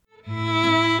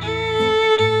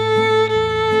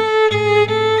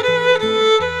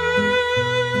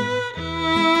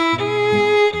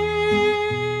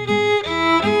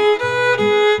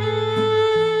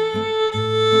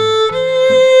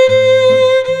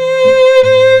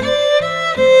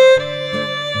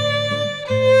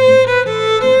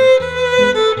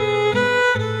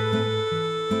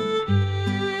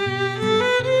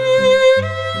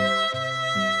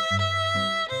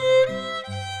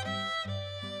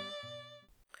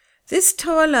This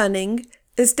Torah learning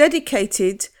is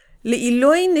dedicated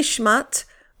Le'iloi Nishmat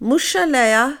Musha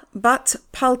Leah Bat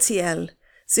Paltiel,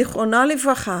 Zichrona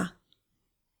Livracha.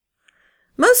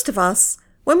 Most of us,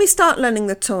 when we start learning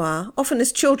the Torah, often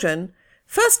as children,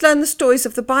 first learn the stories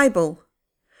of the Bible.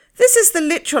 This is the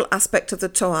literal aspect of the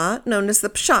Torah known as the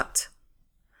Pshat.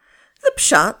 The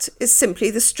Pshat is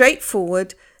simply the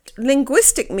straightforward,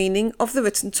 linguistic meaning of the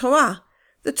written Torah,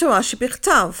 the Torah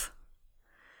Shebichtav.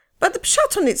 But the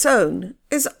Pshat on its own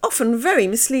is often very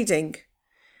misleading.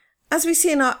 As we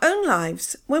see in our own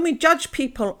lives, when we judge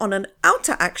people on an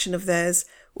outer action of theirs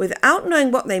without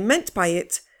knowing what they meant by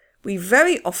it, we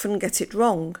very often get it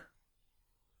wrong.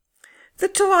 The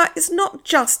Torah is not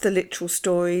just the literal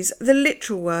stories, the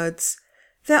literal words.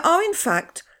 There are in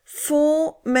fact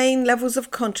 4 main levels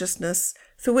of consciousness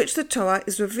through which the Torah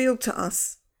is revealed to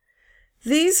us.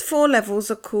 These 4 levels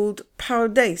are called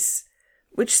Pardes,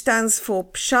 which stands for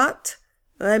Pshat,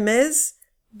 Remez,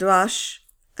 Drash,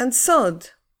 and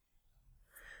Sod.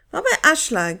 Rabbi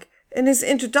Ashlag, in his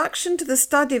introduction to the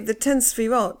study of the 10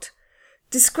 Sfirot,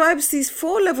 describes these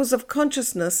 4 levels of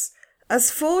consciousness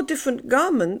as 4 different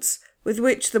garments with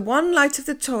which the one light of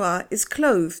the Torah is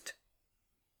clothed.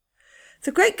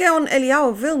 The great Gaon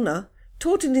Eliyahu of Vilna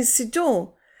taught in his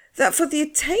Siddur that for the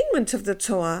attainment of the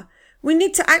Torah, we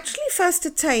need to actually first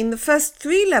attain the first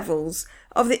 3 levels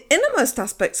of the innermost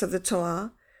aspects of the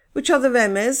Torah, which are the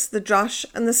Remez, the Drash,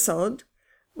 and the Sod,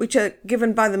 which are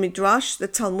given by the Midrash, the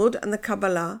Talmud, and the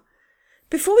Kabbalah,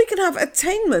 before we can have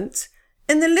attainment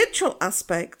in the literal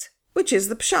aspect, which is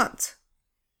the Pshat.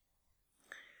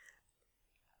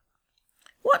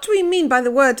 What do we mean by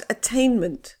the word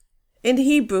attainment? In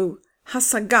Hebrew,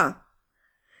 Hasagah.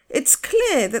 It's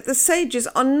clear that the sages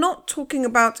are not talking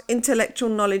about intellectual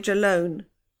knowledge alone.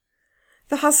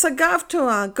 The Hasagah of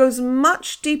Torah goes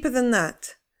much deeper than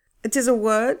that. It is a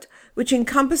word which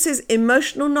encompasses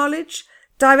emotional knowledge,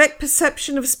 direct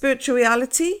perception of spiritual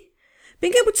reality,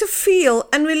 being able to feel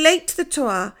and relate to the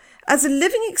Torah as a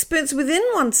living experience within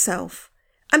oneself,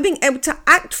 and being able to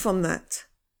act from that.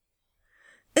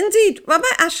 Indeed, Rabbi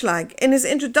Ashlag, in his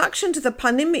introduction to the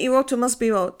Panim Me'irot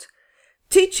U'Masbirot,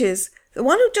 teaches that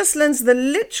one who just learns the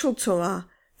literal Torah,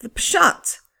 the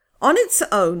Pshat, on its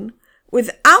own,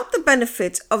 without the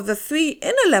benefit of the 3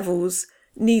 inner levels,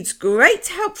 needs great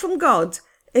help from God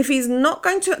if he is not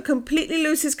going to completely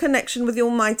lose his connection with the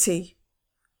Almighty.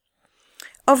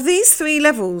 Of these 3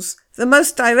 levels, the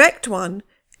most direct one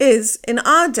is, in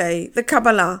our day, the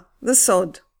Kabbalah, the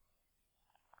Sod.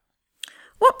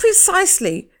 What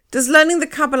precisely does learning the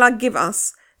Kabbalah give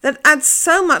us that adds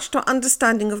so much to our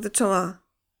understanding of the Torah?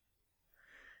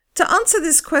 To answer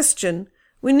this question,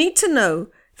 we need to know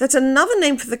that another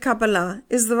name for the Kabbalah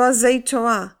is the Razei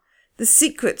Torah, the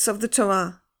secrets of the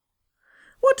Torah.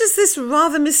 What does this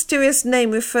rather mysterious name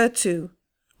refer to?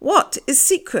 What is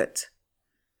secret?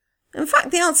 In fact,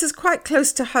 the answer is quite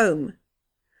close to home.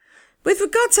 With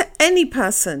regard to any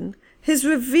person, his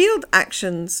revealed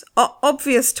actions are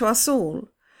obvious to us all,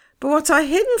 but what are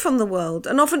hidden from the world,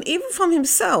 and often even from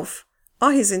himself,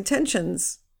 are his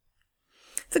intentions.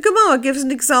 The Gemara gives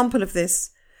an example of this.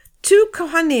 2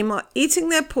 Kohanim are eating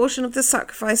their portion of the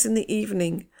sacrifice in the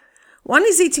evening. One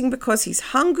is eating because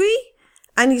he's hungry,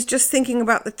 and he's just thinking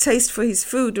about the taste for his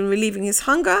food and relieving his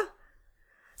hunger.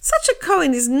 Such a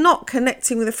Kohen is not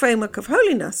connecting with the framework of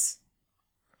holiness.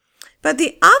 But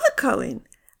the other Kohen,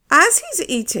 as he's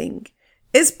eating,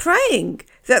 is praying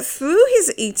that through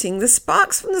his eating the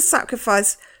sparks from the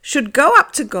sacrifice should go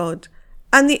up to God,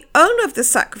 and the owner of the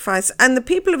sacrifice and the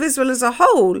people of Israel as a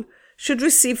whole should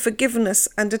receive forgiveness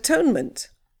and atonement.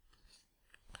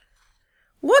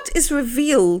 What is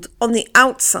revealed on the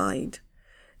outside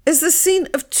is the scene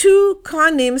of 2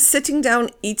 Kohanim sitting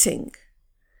down eating.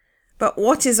 But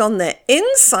what is on their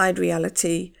inside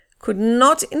reality could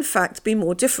not in fact be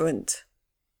more different.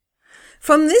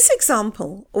 From this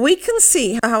example, we can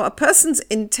see how a person's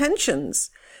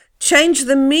intentions change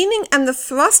the meaning and the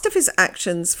thrust of his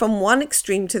actions from one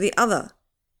extreme to the other.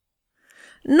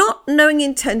 Not knowing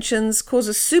intentions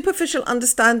causes superficial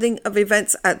understanding of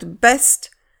events at best,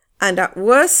 and at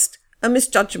worst, a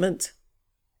misjudgment.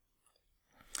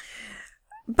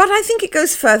 But I think it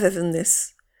goes further than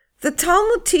this. The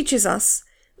Talmud teaches us,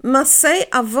 Masei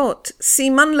Avot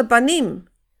Siman Lebanim.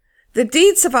 The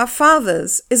deeds of our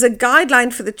fathers is a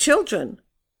guideline for the children.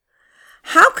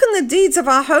 How can the deeds of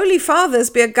our holy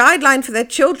fathers be a guideline for their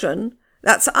children,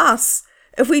 that's us,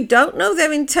 if we don't know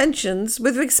their intentions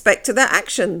with respect to their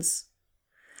actions?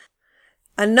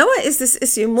 And nowhere is this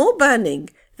issue more burning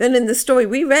than in the story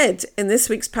we read in this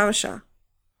week's parasha.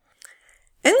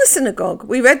 In the synagogue,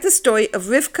 we read the story of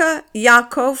Rivka,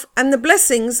 Yaakov, and the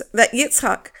blessings that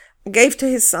Yitzchak, gave to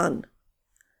his son.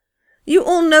 You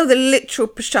all know the literal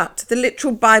Peshat, the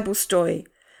literal Bible story,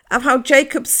 of how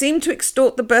Jacob seemed to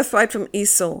extort the birthright from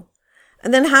Esau,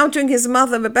 and then how doing his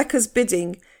mother Rebekah's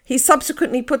bidding, he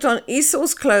subsequently put on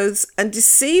Esau's clothes and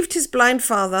deceived his blind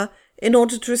father in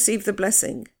order to receive the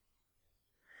blessing.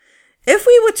 If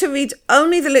we were to read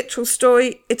only the literal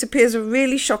story, it appears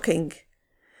really shocking.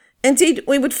 Indeed,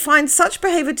 we would find such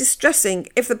behaviour distressing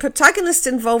if the protagonists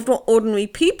involved were ordinary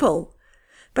people.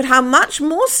 But how much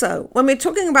more so when we're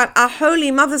talking about our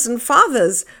holy mothers and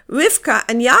fathers, Rivka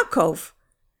and Yaakov?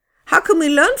 How can we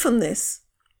learn from this?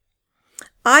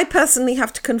 I personally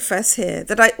have to confess here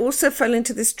that I also fell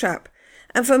into this trap,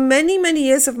 and for many, many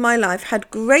years of my life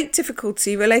had great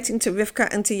difficulty relating to Rivka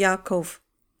and to Yaakov.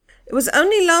 It was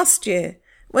only last year,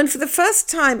 when for the first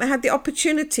time I had the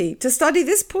opportunity to study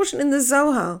this portion in the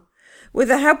Zohar, with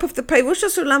the help of the Perush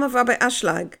HaSulam of Rabbi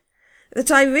Ashlag, that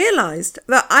I realized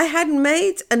that I had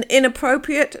made an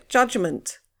inappropriate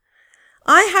judgment.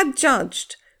 I had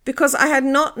judged because I had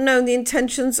not known the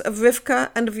intentions of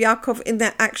Rivka and of Yaakov in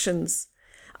their actions.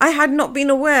 I had not been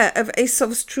aware of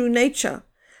Esav's true nature.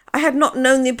 I had not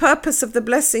known the purpose of the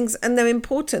blessings and their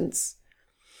importance.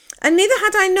 And neither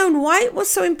had I known why it was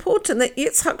so important that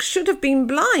Yitzchak should have been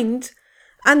blind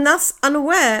and thus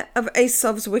unaware of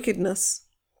Esav's wickedness.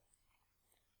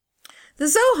 The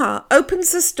Zohar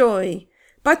opens the story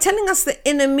by telling us the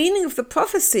inner meaning of the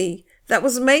prophecy that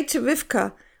was made to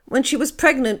Rivka when she was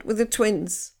pregnant with the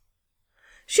twins.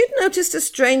 She'd noticed a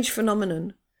strange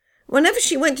phenomenon. Whenever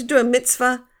she went to do a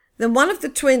mitzvah, then one of the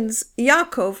twins,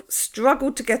 Yaakov,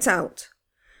 struggled to get out.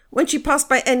 When she passed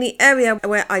by any area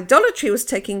where idolatry was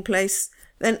taking place,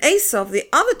 then Esav, the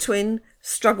other twin,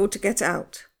 struggled to get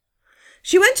out.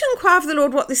 She went to inquire of the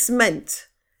Lord what this meant,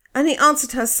 and he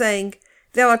answered her, saying,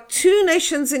 "There are 2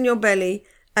 nations in your belly,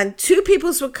 and 2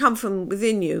 peoples will come from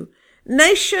within you.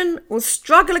 Nation will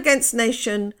struggle against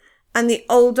nation, and the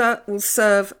older will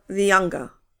serve the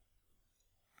younger."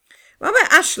 Rabbi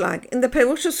Ashlag, in the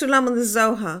Perush HaSulam on the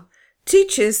Zohar,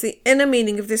 teaches the inner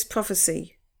meaning of this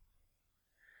prophecy.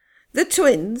 The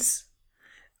twins,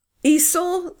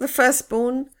 Esau, the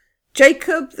firstborn,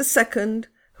 Jacob, the second,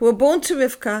 who were born to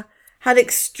Rivka, had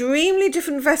extremely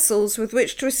different vessels with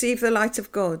which to receive the light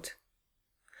of God.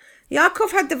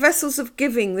 Yaakov had the vessels of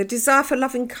giving, the desire for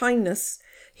loving kindness.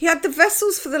 He had the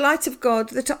vessels for the light of God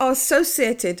that are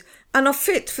associated and are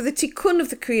fit for the tikkun of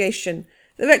the creation,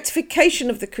 the rectification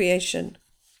of the creation.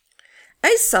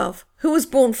 Esav, who was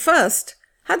born first,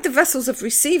 had the vessels of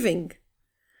receiving.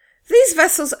 These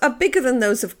vessels are bigger than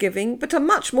those of giving, but are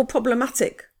much more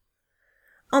problematic.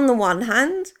 On the one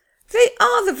hand, they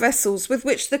are the vessels with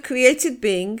which the created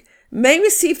being may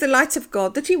receive the light of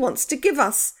God that he wants to give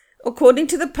us, according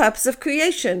to the purpose of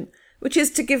creation, which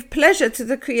is to give pleasure to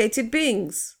the created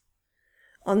beings.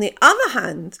 On the other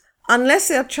hand, unless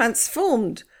they are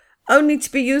transformed only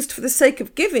to be used for the sake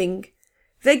of giving,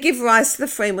 they give rise to the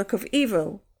framework of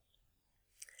evil.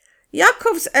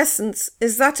 Yaakov's essence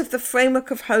is that of the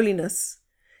framework of holiness.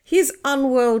 He is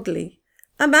unworldly,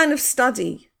 a man of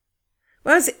study,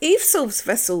 whereas Esav's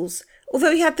vessels,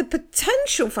 although he had the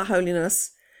potential for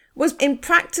holiness, was in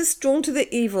practice drawn to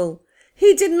the evil.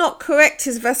 He did not correct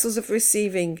his vessels of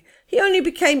receiving. He only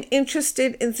became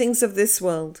interested in things of this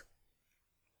world.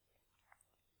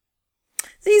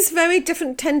 These very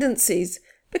different tendencies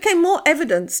became more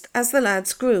evidenced as the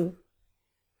lads grew.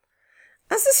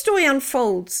 As the story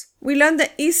unfolds, we learn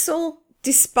that Esau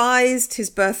despised his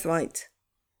birthright.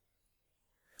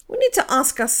 We need to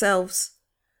ask ourselves,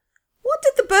 what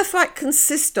did the birthright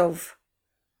consist of?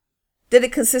 Did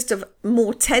it consist of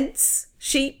more tents,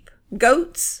 sheep,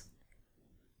 goats?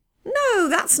 No,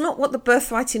 that's not what the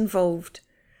birthright involved.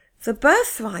 The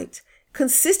birthright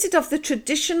consisted of the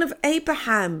tradition of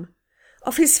Abraham,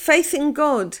 of his faith in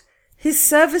God, his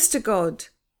service to God.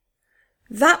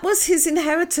 That was his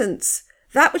inheritance,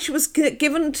 that which was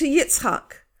given to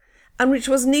Yitzchak, and which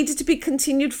was needed to be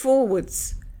continued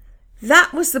forwards.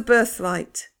 That was the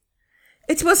birthright.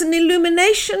 It was an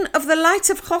illumination of the light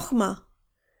of Chokhmah,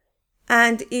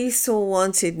 and Esau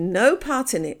wanted no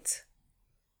part in it.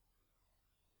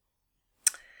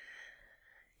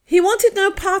 He wanted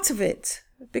no part of it,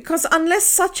 because unless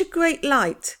such a great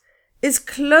light is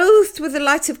clothed with the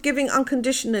light of giving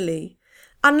unconditionally,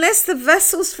 unless the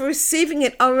vessels for receiving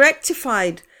it are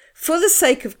rectified for the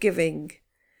sake of giving,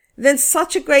 then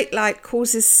such a great light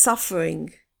causes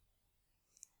suffering.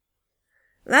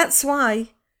 That's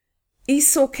why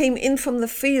Esau came in from the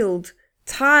field,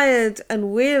 tired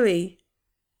and weary.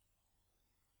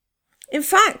 In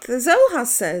fact, the Zohar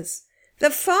says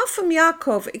that far from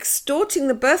Yaakov extorting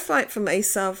the birthright from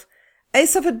Esav,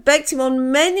 Esau had begged him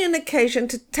on many an occasion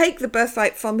to take the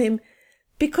birthright from him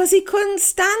because he couldn't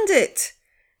stand it.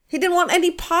 He didn't want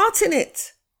any part in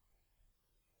it.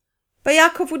 But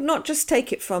Yaakov would not just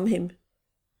take it from him.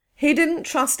 He didn't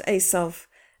trust Esau,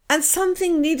 and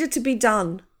something needed to be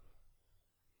done.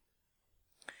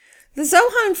 The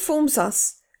Zohar informs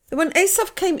us that when Esau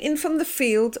came in from the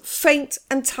field, faint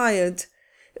and tired,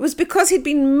 it was because he'd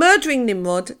been murdering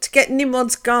Nimrod to get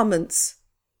Nimrod's garments.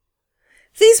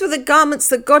 These were the garments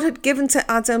that God had given to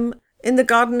Adam in the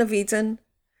Garden of Eden,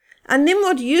 and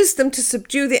Nimrod used them to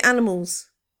subdue the animals.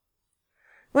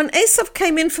 When Esau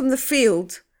came in from the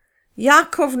field,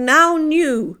 Yaakov now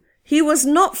knew he was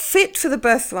not fit for the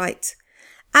birthright,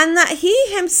 and that he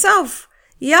himself,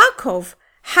 Yaakov,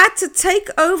 had to take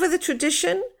over the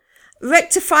tradition,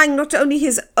 rectifying not only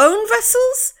his own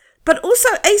vessels, but also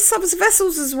Esau's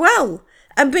vessels as well,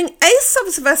 and bring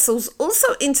Esau's vessels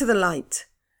also into the light.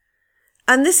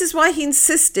 And this is why he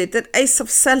insisted that Esau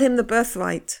sell him the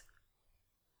birthright.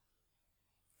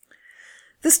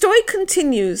 The story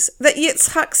continues that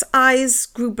Yitzchak's eyes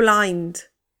grew blind.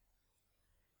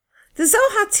 The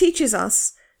Zohar teaches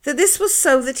us that this was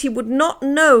so that he would not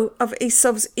know of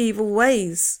Esau's evil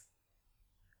ways.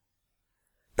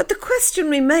 But the question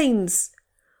remains,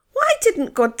 why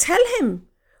didn't God tell him?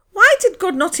 Why did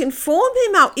God not inform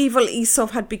him how evil Esau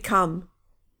had become?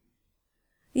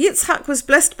 Yitzchak was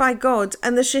blessed by God,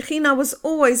 and the Shekhinah was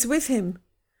always with him.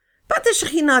 But the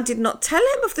Shekhinah did not tell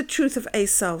him of the truth of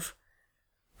Esau.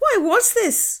 Why was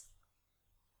this?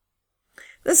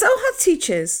 The Zohar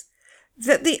teaches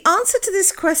that the answer to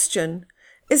this question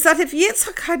is that if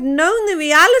Yitzchak had known the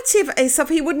reality of Esau,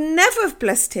 he would never have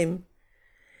blessed him.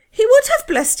 He would have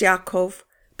blessed Yaakov,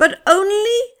 but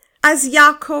only as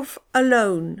Yaakov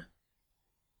alone.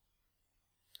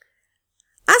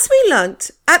 As we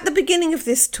learnt at the beginning of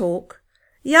this talk,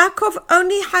 Yaakov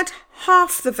only had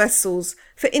half the vessels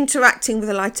for interacting with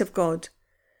the light of God.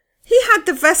 He had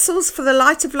the vessels for the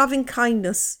light of loving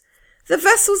kindness, the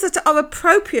vessels that are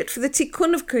appropriate for the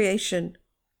tikkun of creation.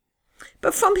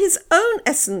 But from his own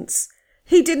essence,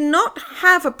 he did not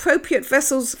have appropriate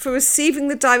vessels for receiving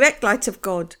the direct light of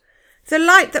God, the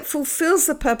light that fulfills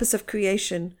the purpose of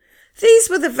creation. These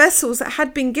were the vessels that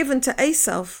had been given to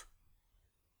Esau.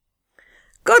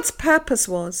 God's purpose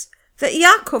was that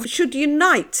Yaakov should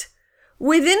unite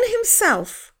within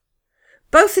himself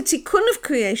both the tikkun of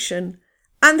creation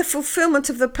and the fulfillment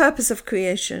of the purpose of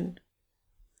creation.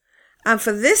 And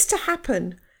for this to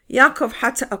happen, Yaakov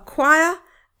had to acquire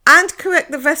and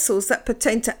correct the vessels that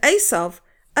pertain to Esau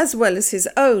as well as his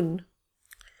own.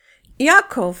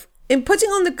 Yaakov, in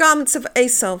putting on the garments of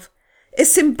Esau,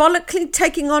 is symbolically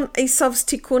taking on Esau's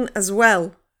tikkun as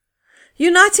well,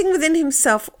 uniting within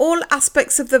himself all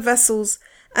aspects of the vessels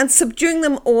and subduing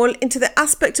them all into the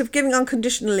aspect of giving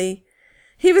unconditionally.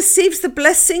 He receives the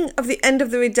blessing of the end of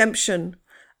the redemption,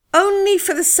 only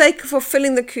for the sake of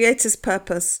fulfilling the Creator's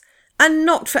purpose, and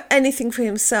not for anything for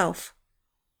himself.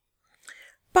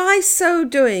 By so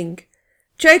doing,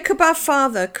 Jacob our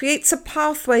father creates a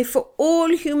pathway for all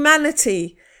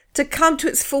humanity to come to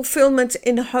its fulfillment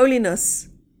in holiness.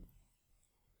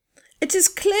 It is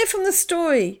clear from the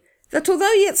story that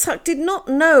although Yitzchak did not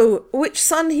know which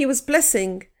son he was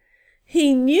blessing,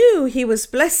 he knew he was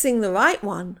blessing the right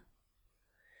one.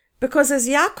 Because as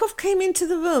Yaakov came into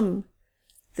the room,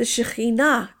 the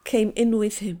Shekhinah came in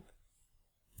with him.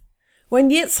 When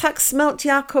Yitzchak smelt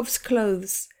Yaakov's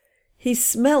clothes, he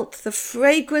smelt the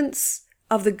fragrance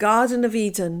of the Garden of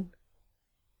Eden.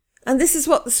 And this is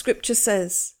what the scripture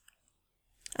says.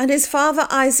 And his father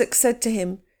Isaac said to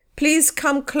him, "Please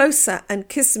come closer and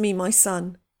kiss me, my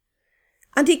son."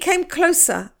 And he came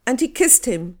closer, and he kissed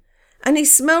him, and he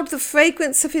smelled the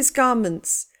fragrance of his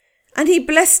garments, and he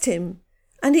blessed him,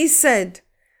 and he said,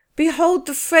 "Behold,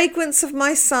 the fragrance of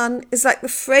my son is like the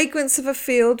fragrance of a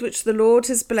field which the Lord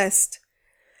has blessed.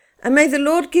 And may the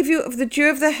Lord give you of the dew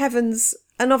of the heavens,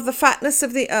 and of the fatness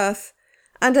of the earth,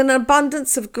 and an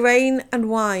abundance of grain and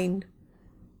wine.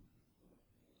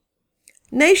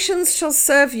 Nations shall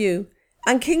serve you,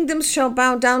 and kingdoms shall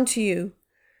bow down to you.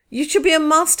 You shall be a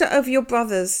master over your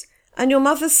brothers, and your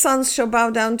mother's sons shall bow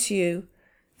down to you.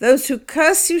 Those who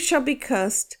curse you shall be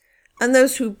cursed, and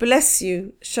those who bless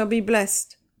you shall be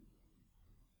blessed."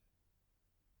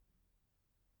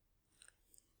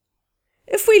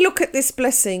 If we look at this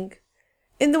blessing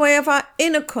in the way of our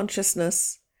inner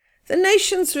consciousness, the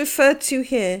nations referred to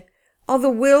here are the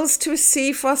wills to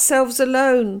receive for ourselves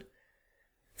alone,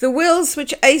 the wills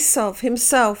which Esau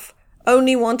himself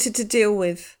only wanted to deal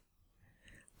with.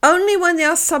 Only when they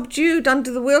are subdued under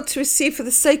the will to receive for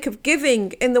the sake of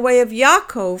giving in the way of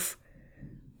Yaakov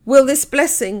will this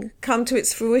blessing come to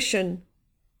its fruition.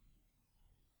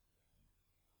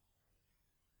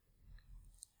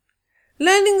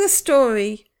 Learning the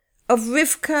story of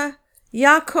Rivka,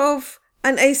 Yaakov,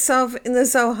 and Esav in the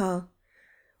Zohar,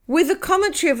 with the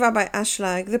commentary of Rabbi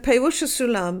Ashlag, the Perush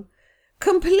HaSulam,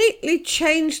 completely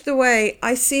changed the way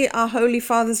I see our Holy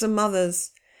Fathers and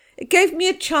Mothers. It gave me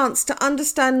a chance to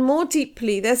understand more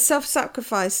deeply their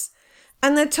self-sacrifice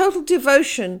and their total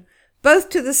devotion both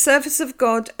to the service of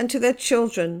God and to their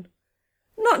children.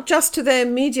 Not just to their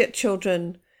immediate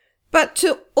children, but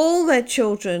to all their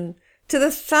children, to the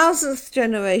 1000th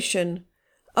generation,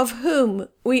 of whom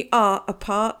we are a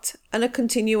part and a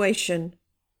continuation.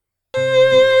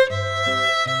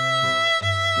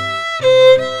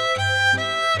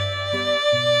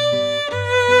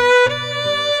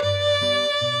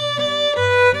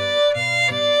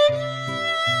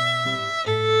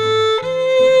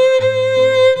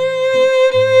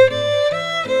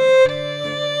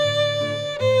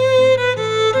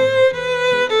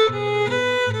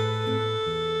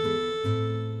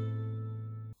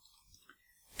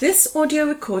 This audio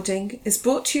recording is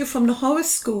brought to you from the Nahora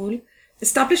School,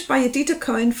 established by Yedida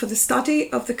Cohen for the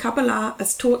study of the Kabbalah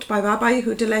as taught by Rabbi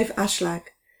Yehuda Leib Ashlag.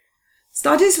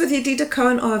 Studies with Yedida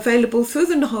Cohen are available through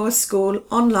the Nahora School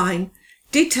online.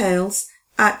 Details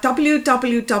at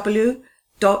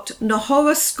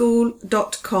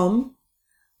www.nahoraschool.com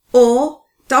or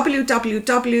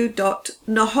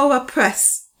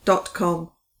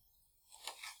www.nahorapress.com.